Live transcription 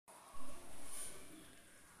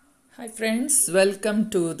Hi, friends. Welcome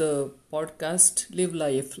to the podcast Live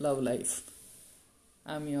Life, Love Life.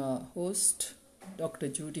 I'm your host, Dr.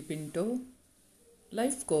 Judy Pinto,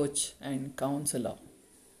 life coach and counselor.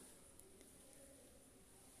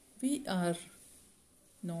 We are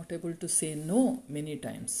not able to say no many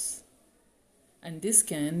times, and this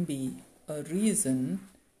can be a reason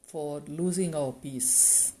for losing our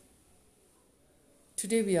peace.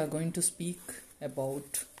 Today, we are going to speak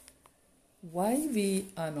about why we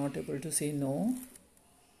are not able to say no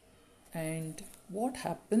and what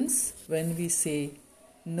happens when we say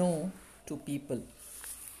no to people.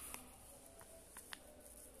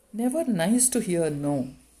 Never nice to hear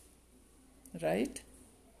no, right?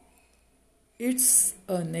 It's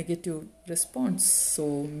a negative response,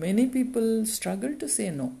 so many people struggle to say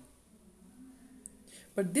no.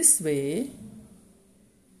 But this way,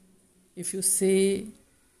 if you say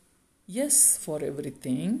yes for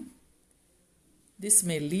everything, this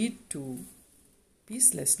may lead to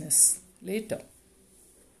peacelessness later.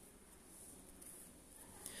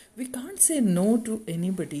 We can't say no to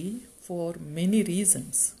anybody for many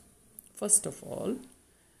reasons. First of all,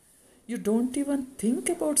 you don't even think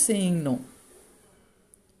about saying no.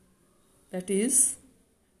 That is,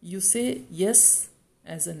 you say yes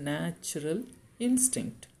as a natural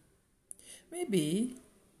instinct. Maybe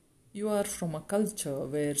you are from a culture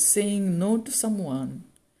where saying no to someone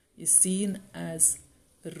is seen as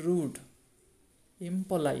rude,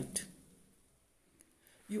 impolite.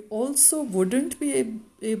 You also wouldn't be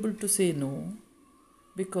able to say no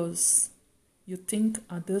because you think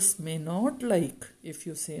others may not like if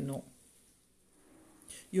you say no.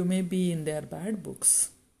 You may be in their bad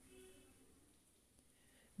books.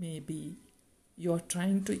 Maybe you are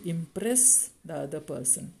trying to impress the other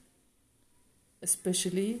person,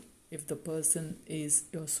 especially if the person is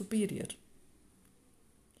your superior.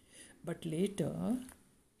 But later,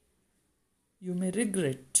 you may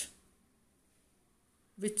regret,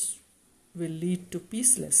 which will lead to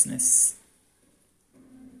peacelessness.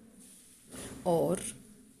 Or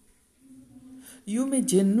you may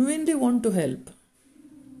genuinely want to help.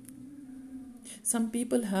 Some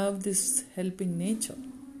people have this helping nature.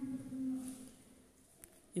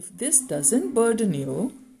 If this doesn't burden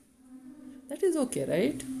you, that is okay,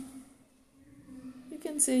 right? You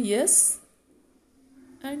can say yes,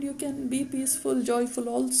 and you can be peaceful, joyful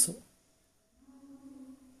also.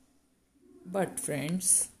 But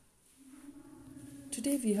friends,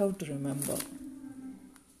 today we have to remember,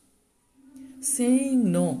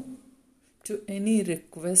 saying no to any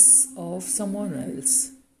requests of someone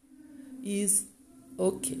else is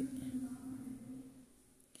okay.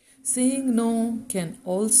 Saying no can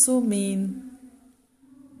also mean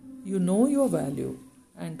you know your value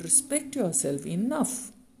and respect yourself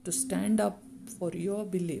enough to stand up for your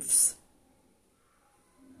beliefs.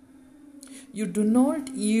 You do not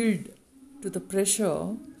yield to the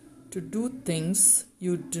pressure to do things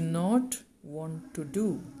you do not want to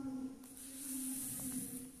do.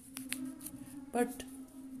 But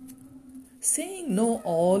saying no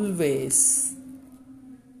always,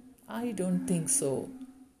 I don't think so.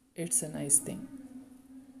 It's a nice thing.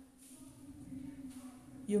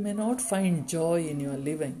 You may not find joy in your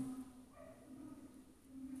living.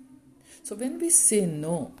 So when we say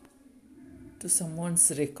no to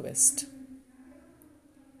someone's request,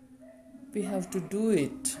 we have to do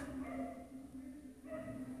it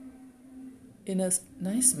in a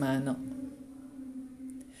nice manner.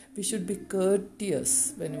 We should be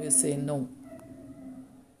courteous when we say no.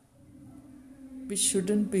 We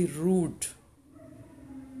shouldn't be rude.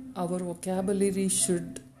 Our vocabulary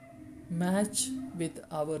should match with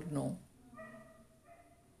our no.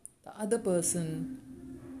 The other person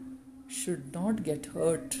should not get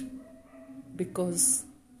hurt because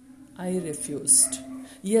I refused.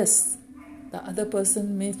 Yes, the other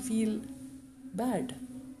person may feel bad,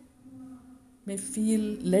 may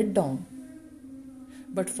feel let down.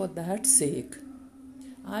 But for that sake,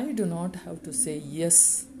 I do not have to say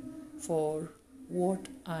yes for what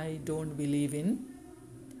I don't believe in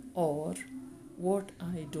or what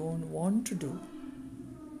I don't want to do.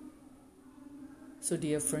 So,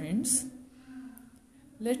 dear friends,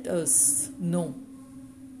 let us know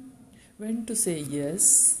when to say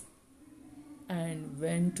yes and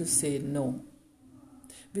when to say no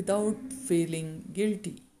without feeling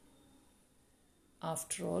guilty.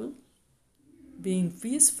 After all, being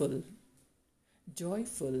peaceful,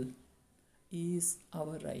 joyful is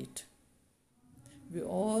our right. We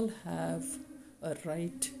all have a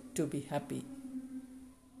right to be happy.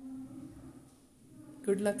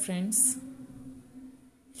 Good luck, friends.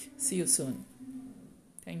 See you soon.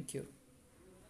 Thank you.